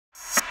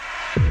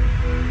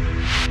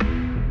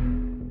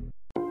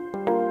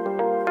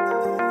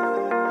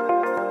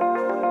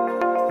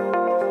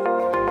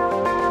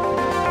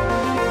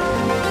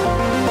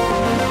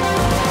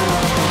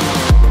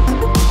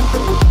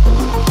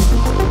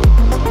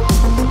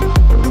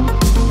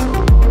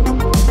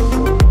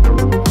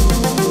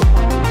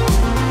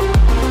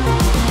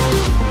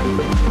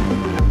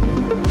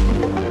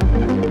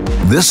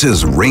This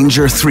is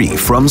Ranger3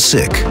 from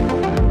SICK,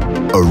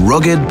 a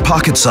rugged,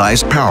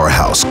 pocket-sized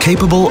powerhouse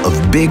capable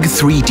of big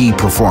 3D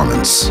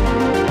performance.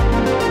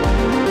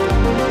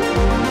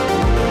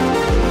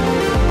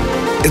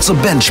 It's a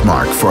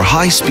benchmark for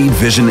high-speed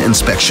vision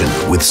inspection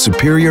with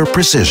superior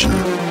precision.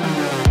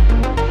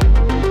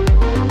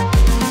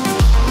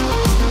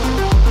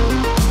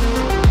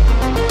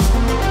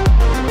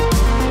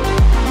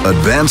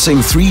 Advancing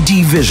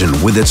 3D vision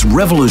with its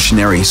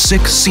revolutionary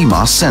SICK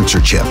CMOS sensor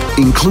chip,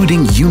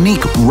 including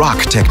unique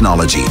ROC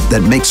technology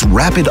that makes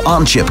rapid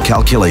on-chip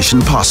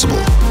calculation possible.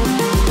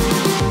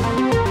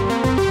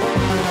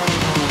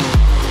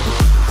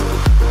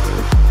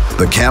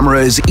 The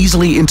camera is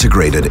easily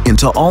integrated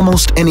into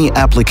almost any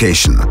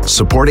application,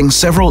 supporting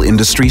several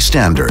industry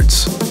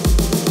standards.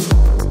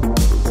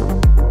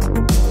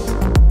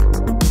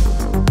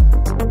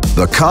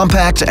 The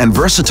compact and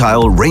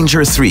versatile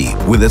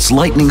Ranger3, with its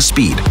lightning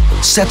speed,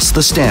 sets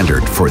the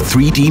standard for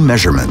 3D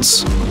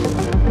measurements.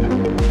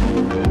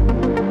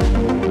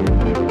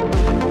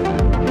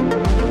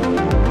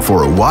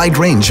 For a wide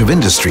range of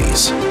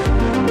industries,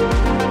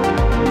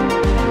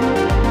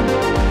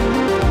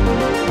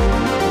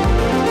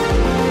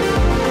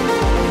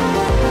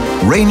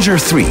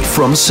 Ranger3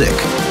 from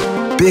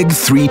SICK. Big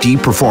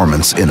 3D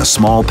performance in a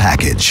small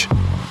package.